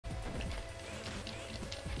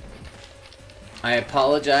I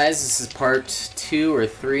apologize, this is part 2 or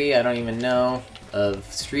 3, I don't even know, of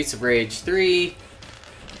Streets of Rage 3.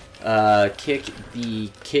 Kick the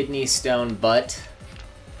Kidney Stone Butt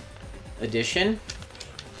edition.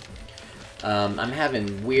 I'm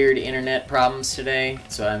having weird internet problems today,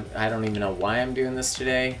 so I don't even know why I'm doing this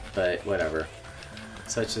today, but whatever.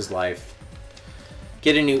 Such is life.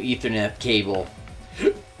 Get a new Ethernet cable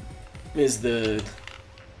is the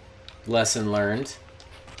lesson learned.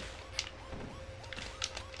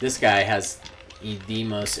 This guy has the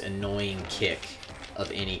most annoying kick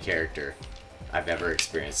of any character I've ever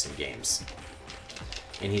experienced in games.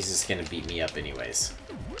 And he's just gonna beat me up anyways.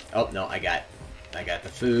 Oh, no, I got the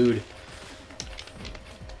food.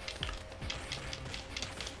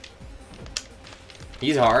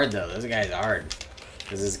 He's hard, though. This guy's hard.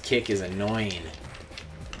 Because his kick is annoying.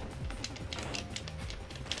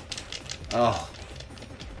 Oh.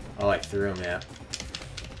 Oh, I threw him, yeah.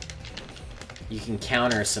 You can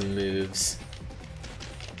counter some moves.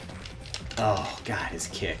 Oh, God, his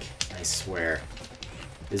kick. I swear.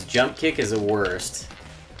 His jump kick is the worst.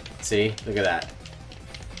 See? Look at that.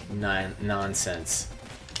 Nonsense.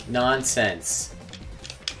 Nonsense.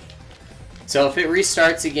 So if it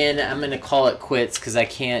restarts again, I'm going to call it quits because I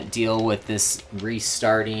can't deal with this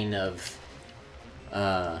restarting of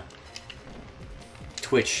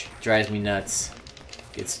Twitch. Drives me nuts.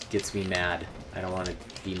 Gets me mad. I don't want to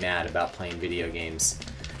be mad about playing video games.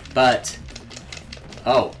 But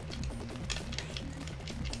oh.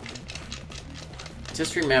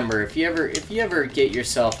 Just remember, if you ever get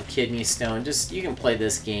yourself a kidney stone, you can play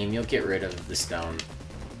this game, you'll get rid of the stone.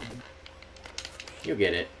 You'll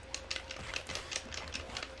get it.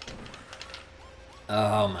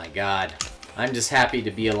 Oh my god. I'm just happy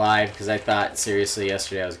to be alive because I thought seriously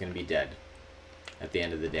yesterday I was going to be dead at the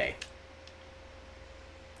end of the day.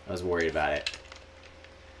 I was worried about it.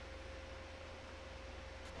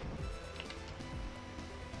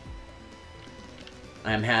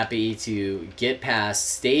 I'm happy to get past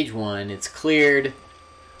stage 1. It's cleared.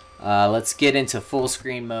 Let's get into full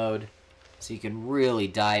screen mode so you can really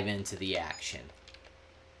dive into the action.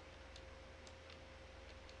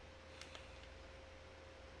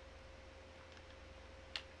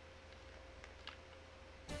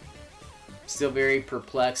 Still very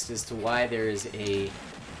perplexed as to why there is a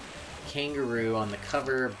kangaroo on the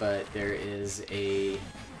cover, but there is a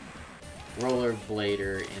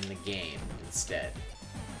rollerblader in the game instead.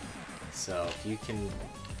 So if you can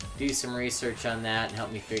do some research on that and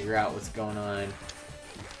help me figure out what's going on,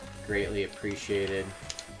 greatly appreciated.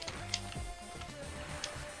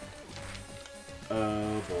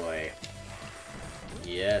 Oh boy.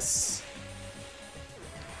 Yes.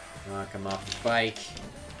 Knock him off the bike.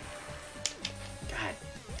 God.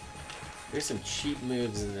 There's some cheap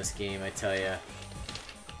moves in this game, I tell ya.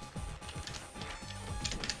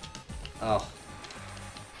 Oh.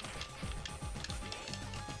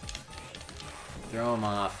 Throw him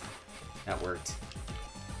off. That worked.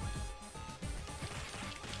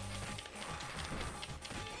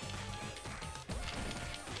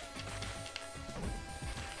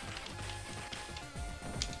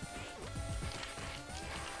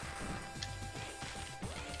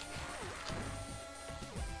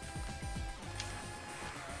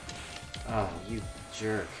 Oh, you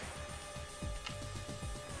jerk.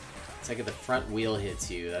 It's like if the front wheel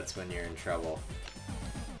hits you, that's when you're in trouble.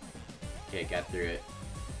 Okay, got through it.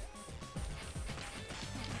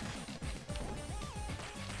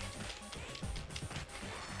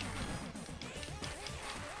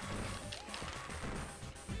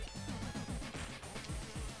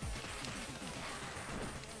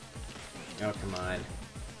 Oh, come on.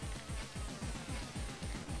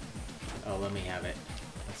 Oh, let me have it.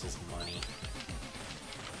 That's just money.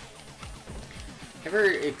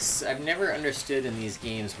 I've never understood in these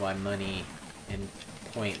games why money and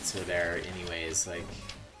points are there anyways. Like,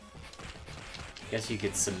 I guess you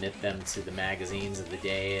could submit them to the magazines of the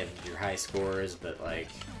day of your high scores, but like,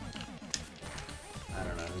 I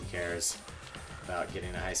don't know, who cares about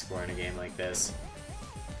getting a high score in a game like this?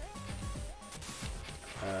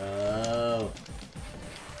 Oh.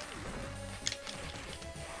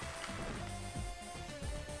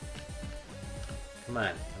 Come on,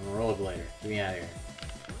 I'm a rollerblader. Get me out of here.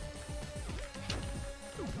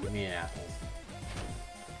 Give me an apple.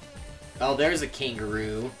 Oh, there's a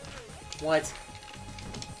kangaroo. What?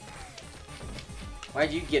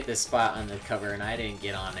 Why'd you get this spot on the cover and I didn't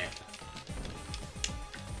get on it?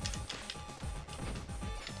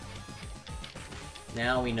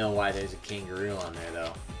 Now we know why there's a kangaroo on there,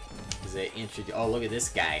 though. Because they introduced... Oh, look at this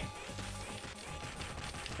guy.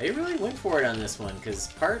 They really went for it on this one,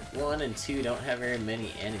 because part 1 and 2 don't have very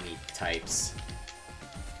many enemy types.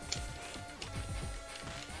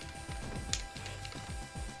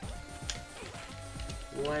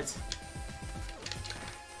 What?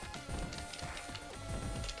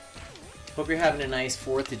 Hope you're having a nice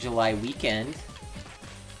 4th of July weekend.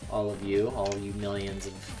 All of you millions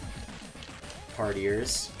of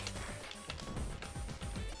partiers.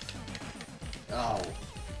 Oh.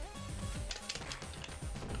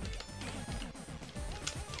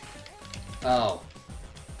 Oh.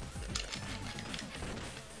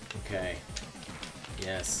 Okay.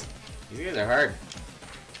 Yes. These guys are hard.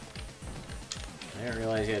 I didn't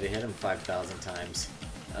realize you had to hit him 5,000 times.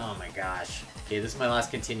 Oh my gosh. Okay, this is my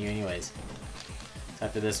last continue anyways. So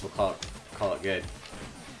after this, we'll call it good.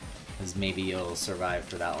 Because maybe you'll survive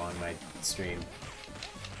for that long, my stream.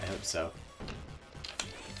 I hope so.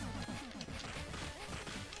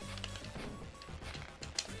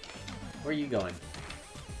 Where are you going?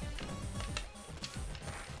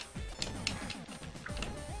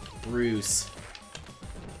 Bruce.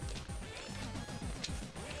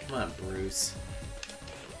 Come on, Bruce.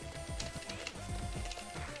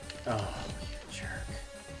 Oh, you jerk.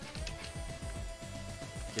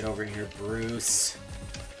 Get over here, Bruce.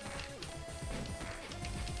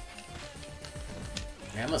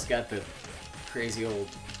 I almost got the crazy old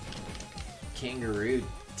kangaroo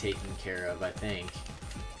taken care of, I think.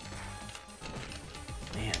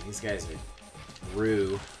 Man, these guys are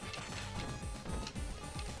Rue.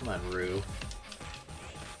 Come on, Rue.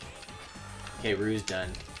 Okay, Rue's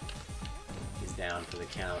done. He's down for the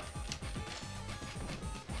count.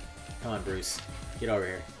 Come on, Bruce. Get over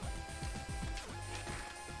here.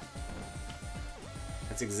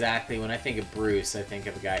 That's exactly, when I think of Bruce, I think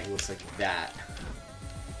of a guy who looks like that.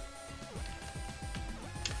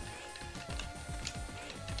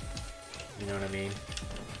 You know what I mean?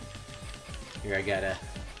 Here, I gotta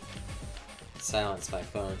silence my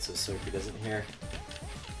phone so Sophie doesn't hear.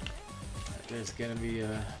 There's gonna be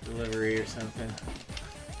a delivery or something.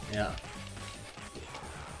 Yeah.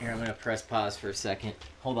 Here, I'm gonna press pause for a second.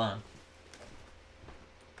 Hold on.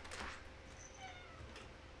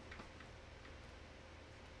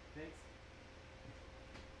 Thanks.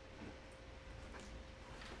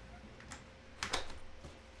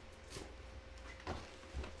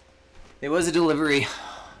 There was a delivery.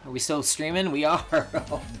 Are we still streaming? We are.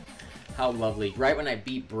 How lovely. Right when I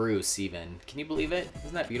beat Bruce, even. Can you believe it?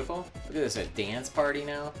 Isn't that beautiful? Look at this, a dance party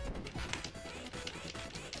now.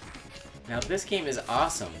 Now, this game is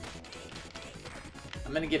awesome.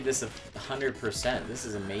 I'm gonna give this 100%. This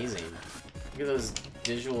is amazing. Look at those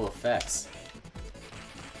visual effects.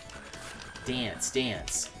 Dance,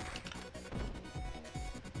 dance.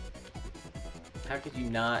 How could you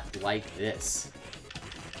not like this?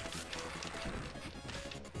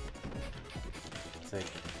 It's like,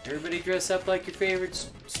 everybody dress up like your favorite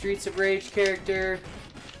Streets of Rage character.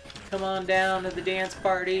 Come on down to the dance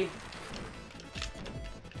party.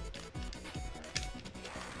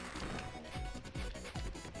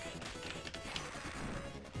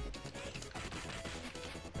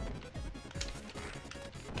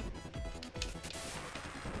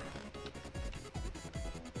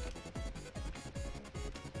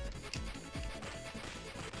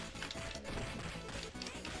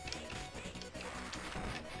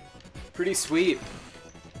 Pretty sweet.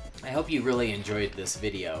 I hope you really enjoyed this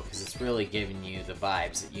video, because it's really giving you the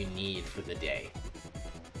vibes that you need for the day.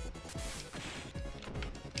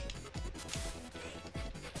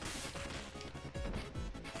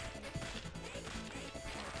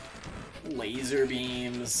 Laser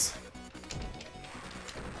beams.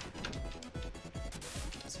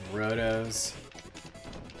 Some rotos.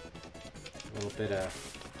 A little bit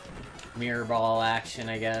of mirror ball action,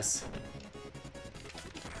 I guess.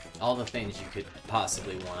 All the things you could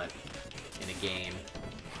possibly want in a game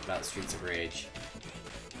about Streets of Rage.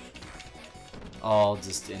 All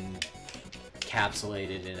just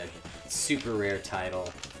encapsulated in a super rare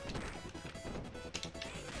title.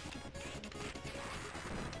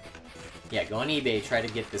 Yeah, go on eBay, try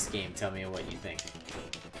to get this game, tell me what you think.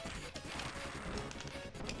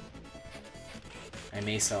 I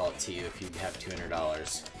may sell it to you if you have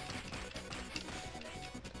 $200.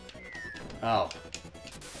 Oh.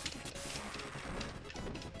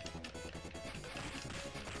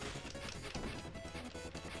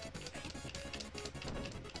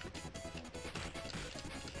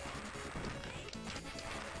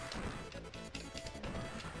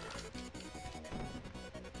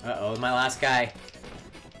 Uh-oh, my last guy.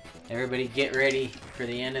 Everybody get ready for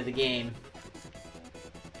the end of the game.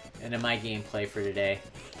 End of my gameplay for today.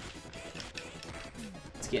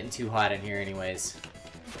 It's getting too hot in here anyways.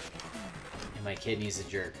 And my kidney's a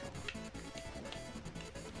jerk.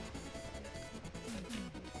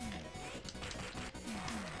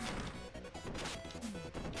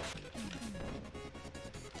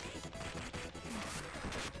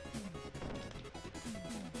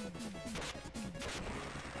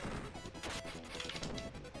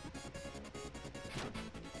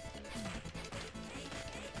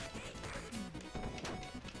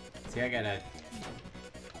 See, I got a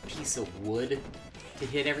piece of wood to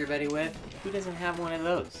hit everybody with. Who doesn't have one of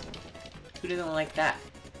those? Who doesn't like that?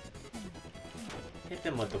 Hit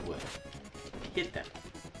them with the wood. Hit them.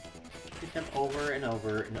 Hit them over and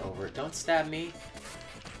over and over. Don't stab me.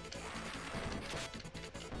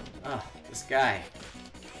 Oh, this guy.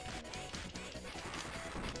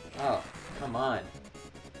 Oh, come on.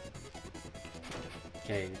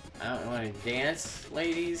 Okay, I don't want to dance,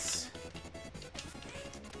 ladies.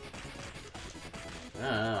 I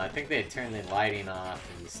don't know, I think they'd turn the lighting off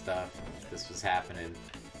and stuff if this was happening.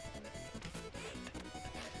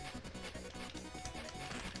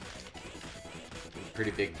 Pretty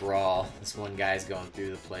big brawl. This one guy's going through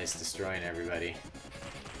the place, destroying everybody.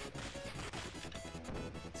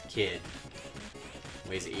 This kid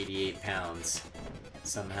weighs 88 pounds,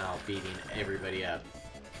 somehow beating everybody up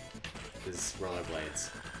with his rollerblades.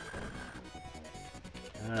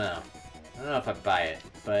 I don't know. I don't know if I buy it,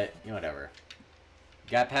 but you know, whatever.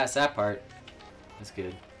 Got past that part. That's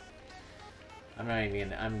good. I'm not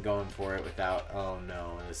even. I'm going for it without. Oh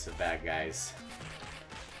no, this is the bad guys.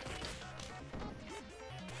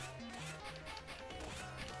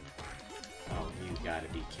 Oh, you gotta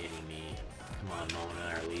be kidding me. Come on,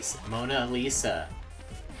 Mona or Lisa. Mona Lisa!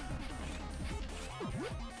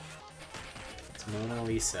 It's Mona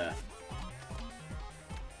Lisa.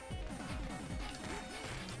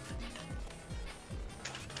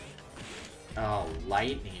 Oh,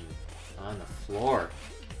 lightning on the floor.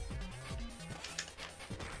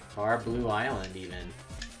 Far Blue Island, even.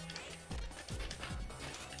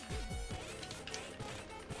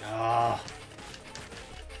 Oh.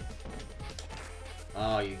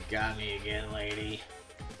 Oh, you got me again, lady.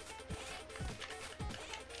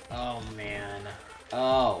 Oh, man.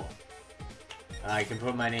 Oh. I can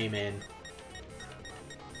put my name in.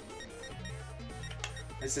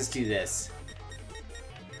 Let's just do this.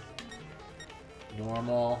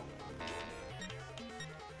 Normal.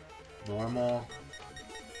 Normal.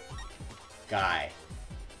 Guy.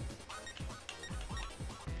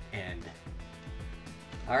 And...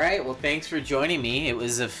 Alright, well thanks for joining me. It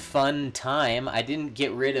was a fun time. I didn't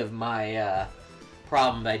get rid of my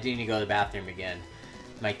problem, but I do need to go to the bathroom again.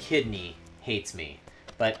 My kidney hates me.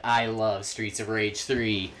 But I love Streets of Rage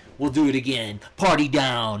 3. We'll do it again. Party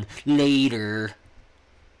down. Later.